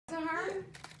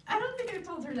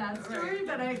told her that story,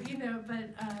 but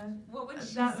what would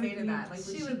she say to that? Like,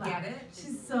 would she get it?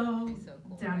 She's so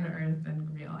cool, down to earth and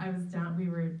real. I was down. We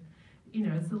were,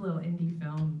 it's a little indie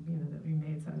film, that we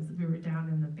made. So we were down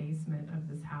in the basement of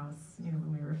this house,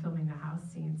 when we were filming the house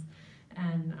scenes,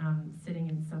 and sitting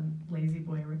in some lazy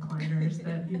boy recliners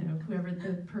that whoever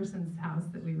the person's house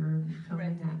that we were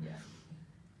filming at.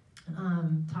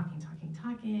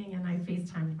 Talking, and I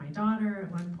FaceTimed my daughter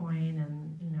at one point,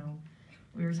 and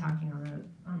we were talking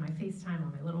on my FaceTime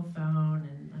on my little phone,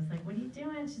 and I was like, "What are you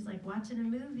doing?" She's like, "Watching a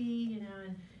movie,"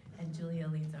 and Julia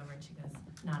leans over and she goes,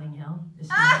 "Notting Hill."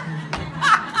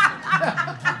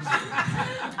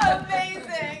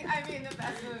 Amazing! I mean, the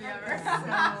best movie ever. So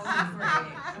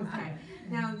great. Okay.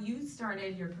 Now, you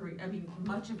started your career,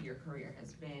 much of your career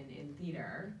has been in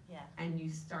theater. Yeah. And you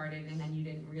started, and then you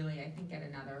didn't really, I think, get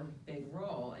another big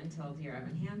role until Dear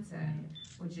Evan Hansen,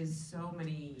 which is so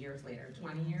many years later,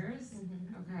 20 years?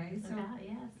 Mm-hmm. Okay,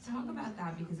 so talk about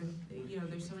that, because,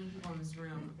 there's so many people in this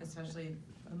room, especially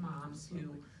the moms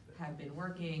who have been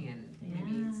working and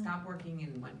maybe stopped working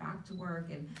and went back to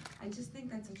work, and I just think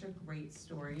that's such a great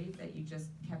story that you just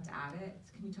kept at it.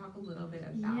 Can you talk a little bit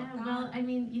about that? Yeah, well,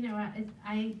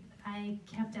 I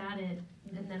kept at it,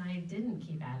 and then I didn't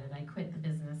keep at it. I quit the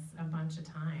business a bunch of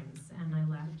times, and I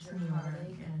left New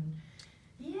York, and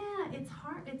it's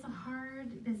hard. It's a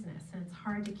hard business, and it's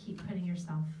hard to keep putting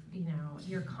yourself,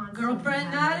 your constant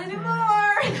Girlfriend, not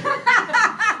anymore.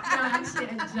 No, actually,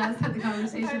 I just had the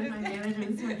conversation with my manager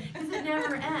this morning, because it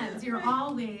never ends. You're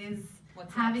always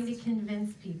having to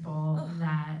convince people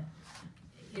that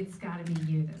it's got to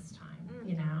be you this time,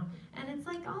 And it's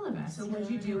like all of us. So what did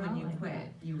you do when you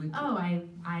quit? You would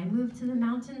I moved to the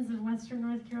mountains of Western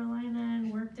North Carolina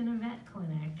and worked in a vet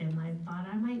clinic, and I thought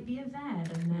I might be a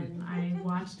vet, and then I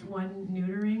watched one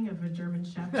neutering of a German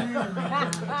Shepherd, and I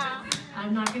thought,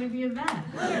 I'm not going to be a vet.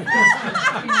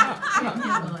 Can't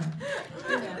handle it.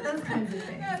 Those kinds of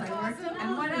things. That's I worked in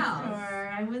And what else?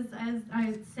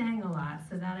 I sang a lot,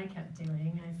 so that I kept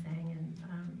doing. I sang in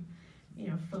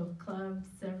folk clubs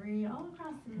all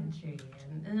across the country,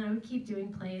 and I would keep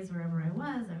doing plays wherever I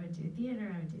was. I would do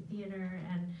theater,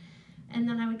 and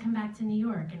then I would come back to New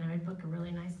York, and I would book a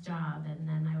really nice job, and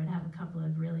then I would have a couple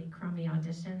of really crummy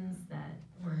auditions that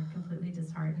were completely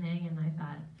disheartening, and I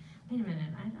thought, wait a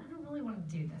minute, I don't really want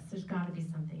to do this. There's got to be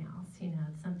something else,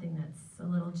 something that's a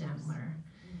little gentler.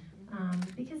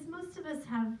 Because most of us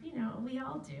have, we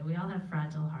all do. We all have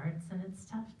fragile hearts, and it's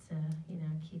tough to,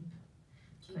 keep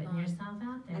putting yourself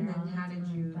out there. And then how did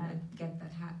you get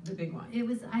the big one? It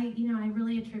was, I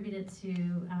really attribute it to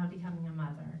becoming a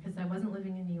mother, because I wasn't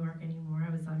living in New York anymore.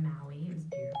 I was on Maui. It was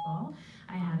beautiful.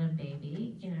 I had a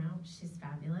baby. She's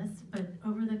fabulous. But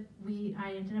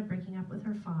I ended up breaking up with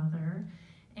her father,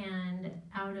 and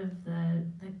out of the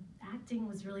acting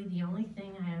was really the only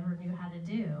thing I ever knew how to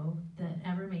do that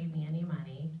ever made me any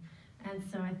money. And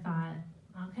so I thought,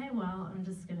 okay, well, I'm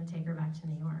just going to take her back to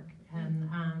New York. And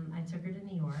I took her to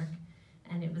New York,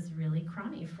 and it was really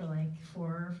crummy for like 4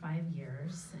 or 5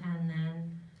 years. And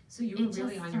then so you were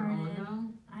really on your own,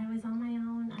 though? I was on my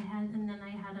own. And then I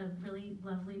had a really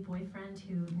lovely boyfriend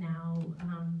who now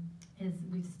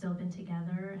we've still been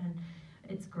together, and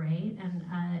it's great. And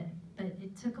but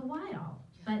it took a while.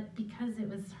 But because it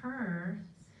was her,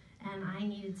 and I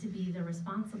needed to be the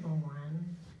responsible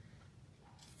one,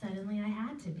 suddenly I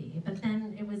had to be. But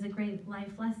then it was a great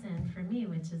life lesson for me,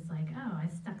 which is like, oh, I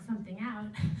stuck something out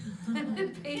and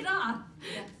it paid off.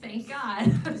 Yes. Thank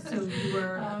God. So you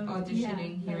were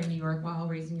auditioning here in New York while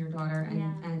raising your daughter,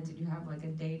 and did you have like a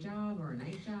day job or a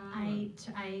night job? I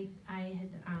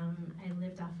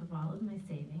lived off of all of my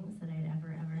savings that I'd ever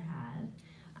had.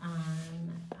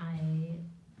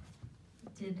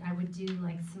 I would do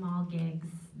like small gigs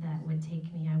that would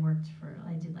take me.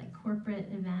 I did like corporate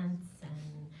events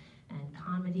and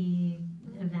comedy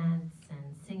events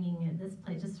and singing at this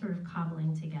place, just sort of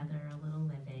cobbling together a little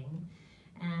living,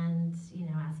 and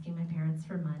asking my parents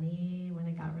for money when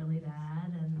it got really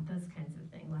bad, and those kinds of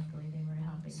things. Luckily, they were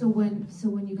helping. So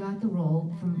when you got the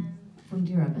role from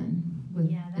Dear Evan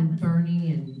with and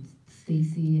Bernie and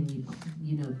Stacy, and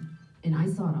and I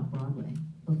saw it off Broadway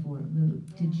before it moved.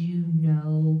 Yeah. Did you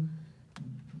know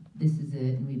this is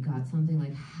it and we've got something?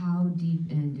 Like, how deep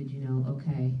in did you know,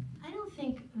 okay? I don't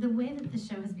think, the way that the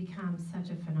show has become such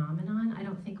a phenomenon, I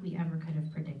don't think we ever could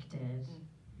have predicted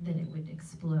that it would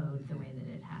explode the way that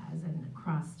it has and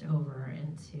crossed over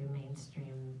into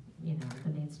mainstream, the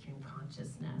mainstream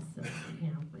consciousness.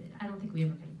 I don't think we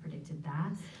ever could have predicted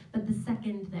that. But the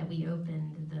second that we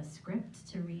opened the script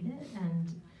to read it,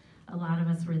 and a lot of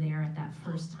us were there at that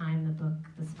first time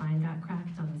the spine got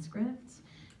cracked on the script,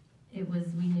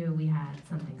 we knew we had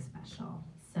something special.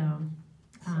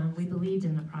 believed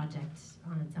in the project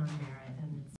on its own merit, and